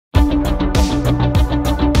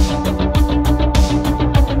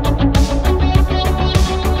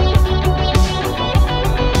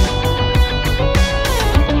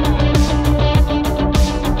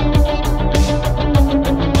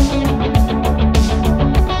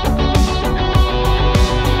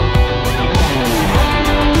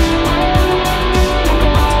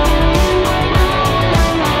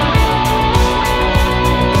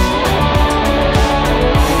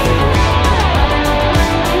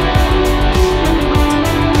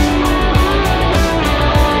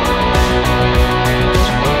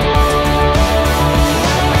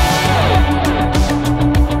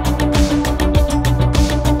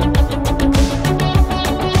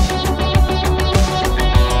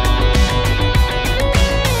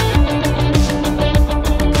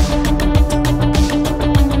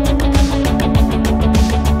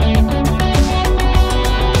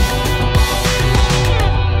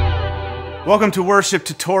Welcome to Worship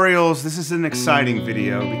Tutorials. This is an exciting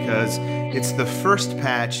video because it's the first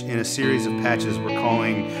patch in a series of patches we're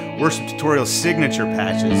calling Worship Tutorials Signature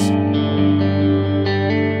Patches.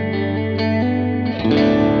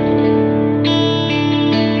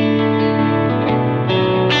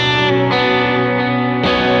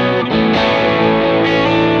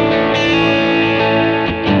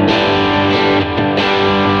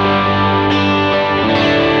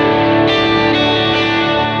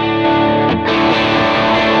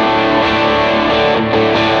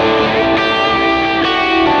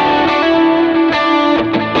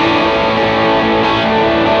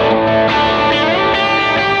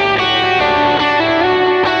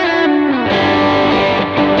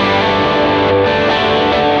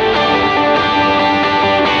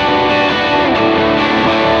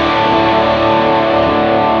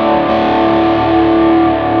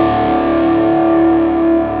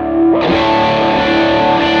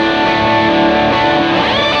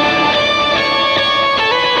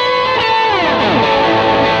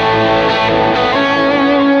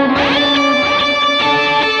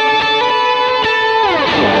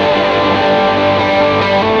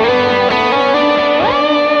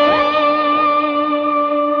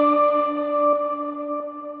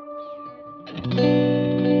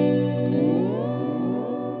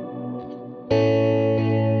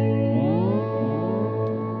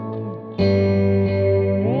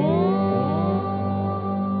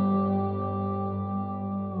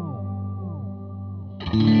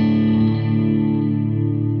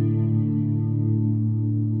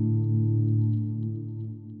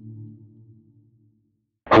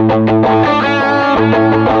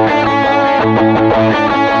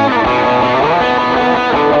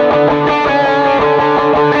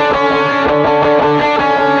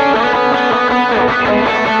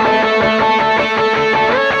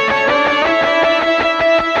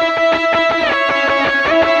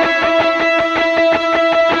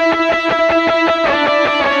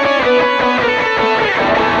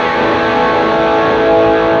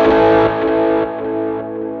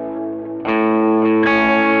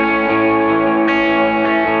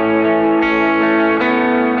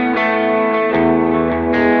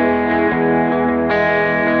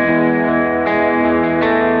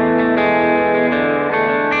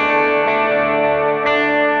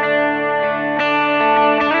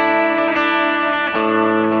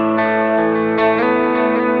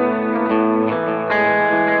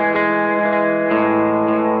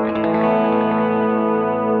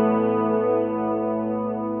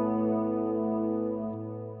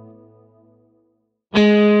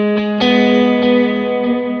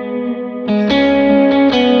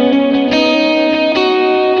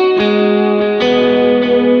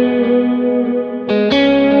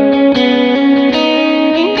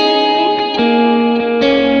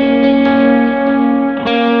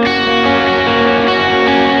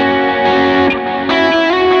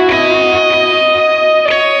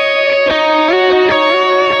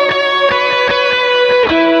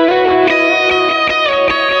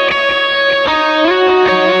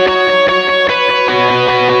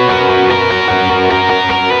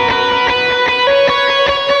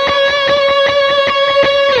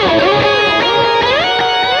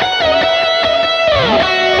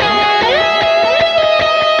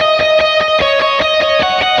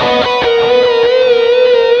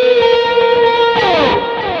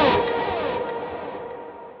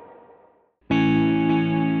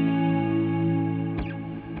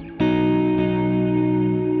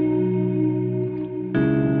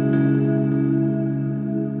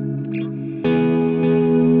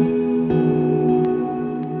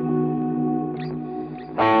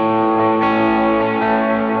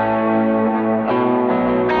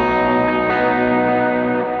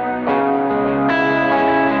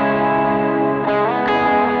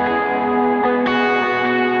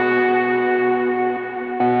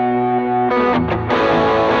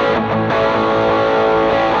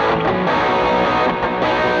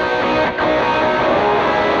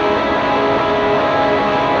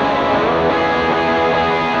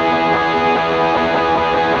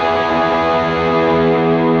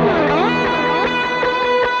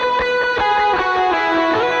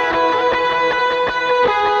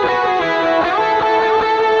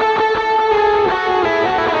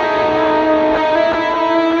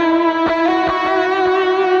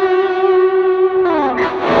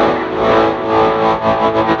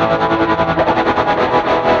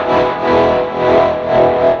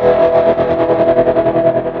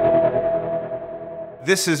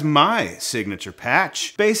 This is my signature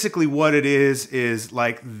patch. Basically what it is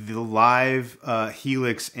like the live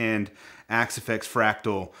Helix and Axe-FX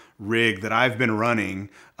Fractal rig that I've been running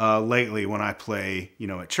lately when I play, you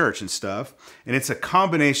know, at church and stuff. And it's a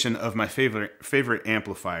combination of my favorite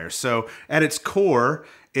amplifiers. So at its core,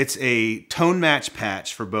 it's a tone match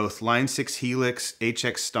patch for both Line 6 Helix,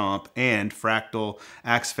 HX Stomp, and Fractal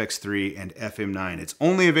Axe-FX III and FM9. It's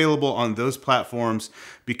only available on those platforms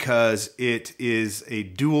because it is a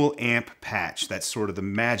dual amp patch. That's sort of the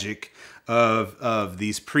magic of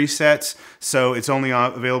these presets. So it's only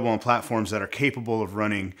available on platforms that are capable of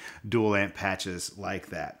running dual amp patches like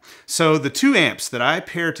that. So the two amps that I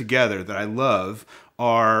pair together that I love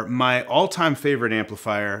are my all-time favorite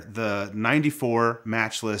amplifier, the 94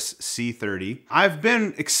 Matchless C-30. I've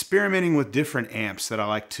been experimenting with different amps that I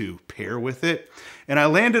like to pair with it, and I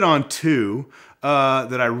landed on two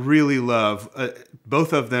that I really love,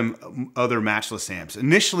 both of them other Matchless amps.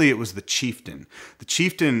 Initially, it was the Chieftain. The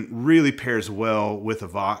Chieftain really pairs well with a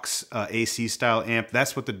Vox AC style amp.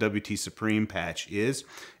 That's what the WT Supreme patch is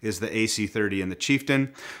the AC30 and the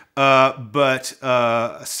Chieftain. But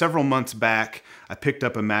several months back, I picked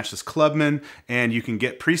up a Matchless Clubman, and you can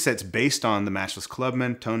get presets based on the Matchless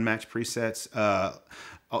Clubman, tone match presets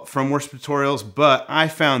from worship tutorials, but I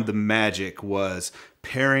found the magic was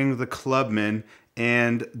pairing the Clubman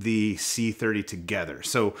and the C30 together.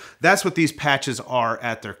 So that's what these patches are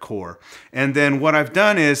at their core. And then what I've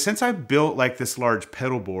done is, since I built like this large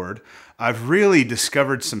pedal board, I've really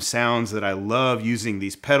discovered some sounds that I love using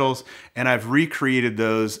these pedals, and I've recreated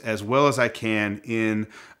those as well as I can in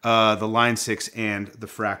the Line 6 and the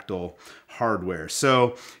Fractal hardware.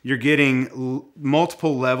 So you're getting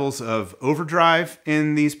multiple levels of overdrive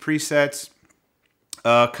in these presets,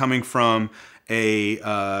 coming from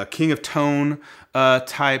a King of Tone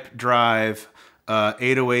type drive,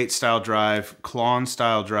 808 style drive, Klon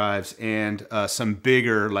style drives, and some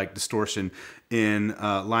bigger like distortion. In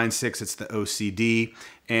Line 6, it's the OCD,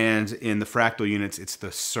 and in the Fractal units, it's the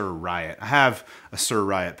Sir Riot. I have a Sir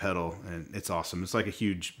Riot pedal, and it's awesome. It's like a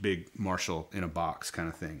huge, big Marshall in a box kind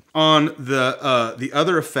of thing. On the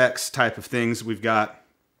other effects type of things, we've got,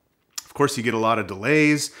 of course, you get a lot of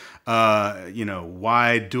delays, you know,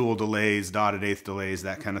 wide dual delays, dotted eighth delays,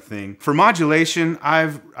 that kind of thing. For modulation,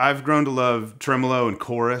 I've grown to love tremolo and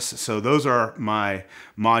chorus, so those are my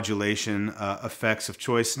modulation effects of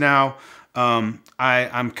choice. Now,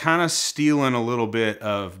 I'm kind of stealing a little bit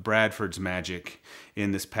of Bradford's magic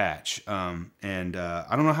in this patch, and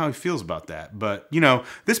I don't know how he feels about that, but you know,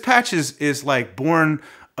 this patch is like born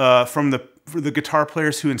from the guitar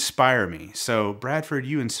players who inspire me. So Bradford,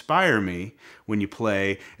 you inspire me when you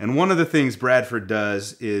play, and one of the things Bradford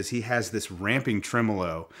does is he has this ramping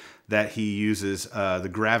tremolo that he uses, the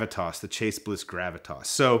Gravitas, the Chase Bliss Gravitas.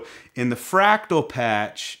 So in the Fractal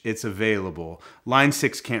patch, it's available. Line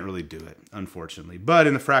 6 can't really do it, unfortunately. But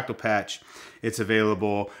in the Fractal patch, it's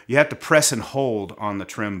available. You have to press and hold on the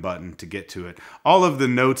trim button to get to it. All of the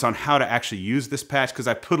notes on how to actually use this patch, because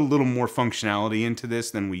I put a little more functionality into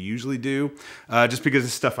this than we usually do, just because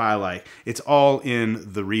it's stuff I like. It's all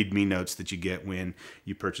in the README notes that you get when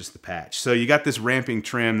you purchase the patch. So you got this ramping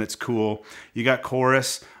trim that's cool. You got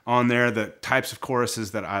chorus on there, the types of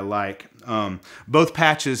choruses that I like. Both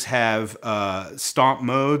patches have stomp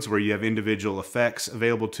modes where you have individual effects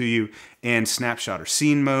available to you, and snapshot or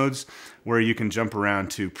scene modes where you can jump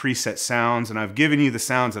around to preset sounds. And I've given you the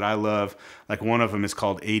sounds that I love. Like one of them is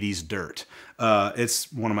called 80s Dirt.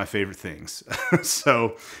 It's one of my favorite things.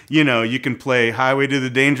 So, you know, you can play Highway to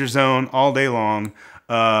the Danger Zone all day long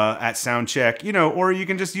at sound check, you know, or you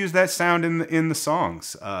can just use that sound in the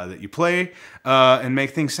songs that you play and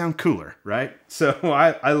make things sound cooler, right? So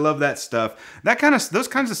I love that stuff. Those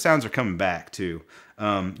kinds of sounds are coming back too.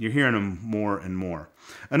 You're hearing them more and more.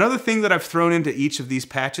 Another thing that I've thrown into each of these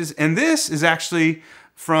patches, and this is actually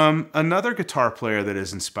from another guitar player that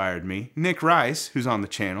has inspired me, Nick Rice, who's on the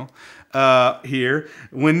channel here.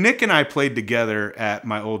 When Nick and I played together at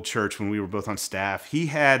my old church when we were both on staff, he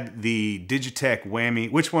had the Digitech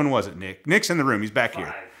Whammy. Which one was it, Nick? Nick's in the room. He's back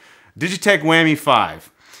here. Digitech Whammy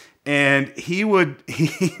 5. And he would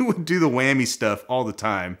do the whammy stuff all the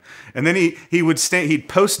time. And then he'd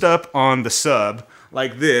post up on the sub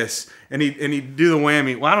like this, and he'd do the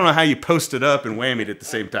whammy. Well, I don't know how you posted up and whammied at the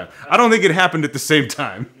same time. I don't think it happened at the same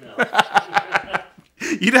time. No.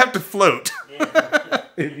 You'd have to float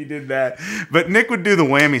if you did that. But Nick would do the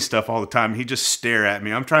whammy stuff all the time. He'd just stare at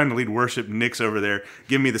me. I'm trying to lead worship. Nick's over there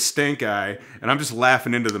giving me the stink eye, and I'm just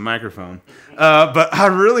laughing into the microphone. But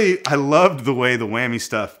I loved the way the whammy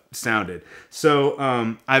stuff sounded.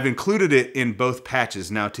 So I've included it in both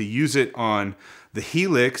patches. Now to use it on the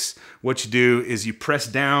Helix, what you do is you press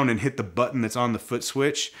down and hit the button that's on the foot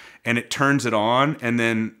switch, and it turns it on, and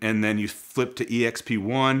then you flip to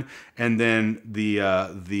EXP1, and then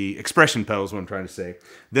the expression pedal is what I'm trying to say.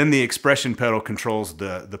 Then the expression pedal controls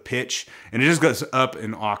the pitch, and it just goes up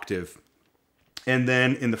an octave. And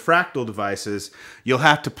then in the Fractal devices, you'll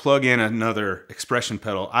have to plug in another expression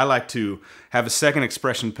pedal. I like to have a second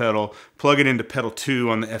expression pedal, plug it into pedal 2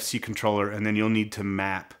 on the FC controller, and then you'll need to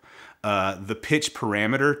map the pitch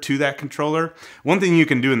parameter to that controller. One thing you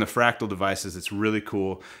can do in the Fractal devices that's really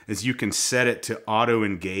cool is you can set it to auto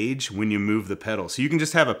engage when you move the pedal. So you can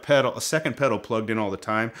just have a second pedal plugged in all the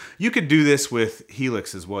time. You could do this with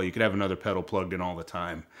Helix as well. You could have another pedal plugged in all the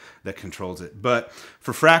time that controls it. But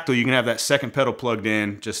for Fractal, you can have that second pedal plugged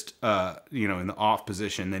in just you know, in the off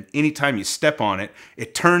position. Then anytime you step on it,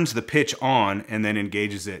 it turns the pitch on and then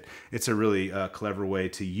engages it. It's a really clever way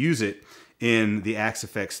to use it in the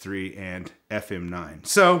Axe-FX III and FM9.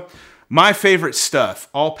 So my favorite stuff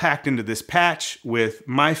all packed into this patch with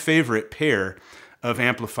my favorite pair of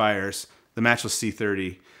amplifiers, the Matchless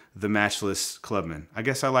C-30, the Matchless Clubman. I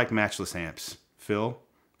guess I like Matchless amps. Phil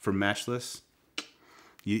from Matchless,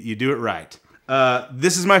 you do it right.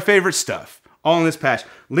 This is my favorite stuff, all in this patch.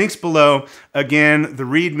 Links below. Again, the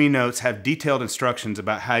README notes have detailed instructions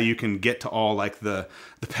about how you can get to all like the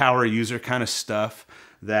power user kind of stuff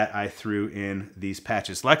that I threw in these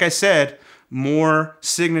patches. Like I said, more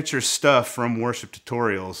signature stuff from worship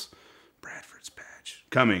tutorials, Bradford's patch,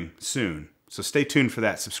 coming soon. So stay tuned for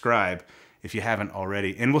that. Subscribe if you haven't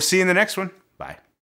already. And we'll see you in the next one. Bye.